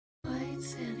My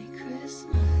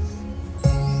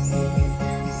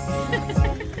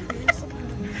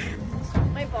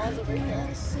ball's over here.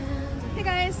 Hey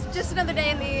guys, just another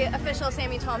day in the official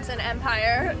Sami Thompson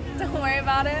empire. Don't worry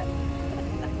about it.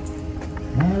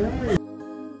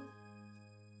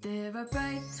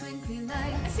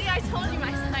 See, I told you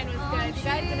my sign was good. You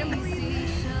guys didn't believe me.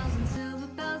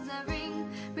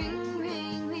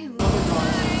 I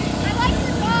like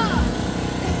your dog.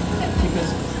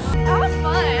 That was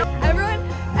fun.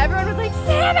 Everyone was like,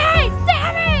 Sami!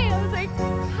 Sami! I was like,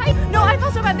 hi. No, I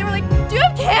felt so bad. They were like, do you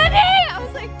have candy? I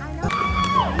was like, I know.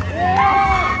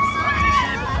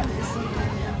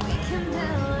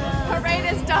 Parade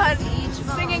is done.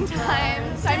 Singing time.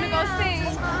 Time to go sing.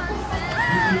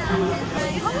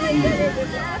 Oh my goodness.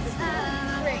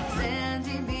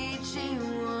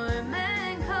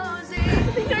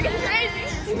 These are getting crazy.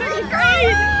 These are getting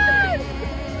crazy.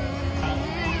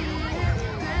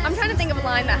 I'm trying to think of a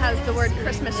line that has the word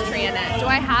Christmas tree in it. Do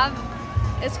I have?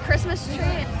 Is Christmas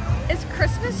tree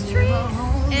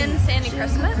in Sandy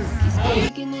Christmas?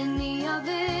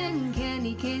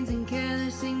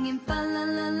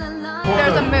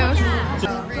 There's a moose.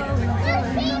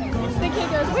 The kid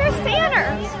goes, where's Santa?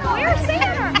 Where's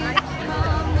Santa?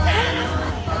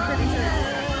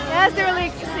 Yes, they were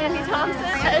like Sandy Thompson.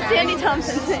 Sandy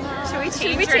Thompson.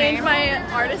 Should we change my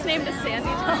artist name to Sandy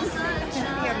Thompson?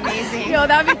 That'd be amazing. Yo,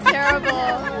 that'd be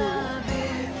terrible.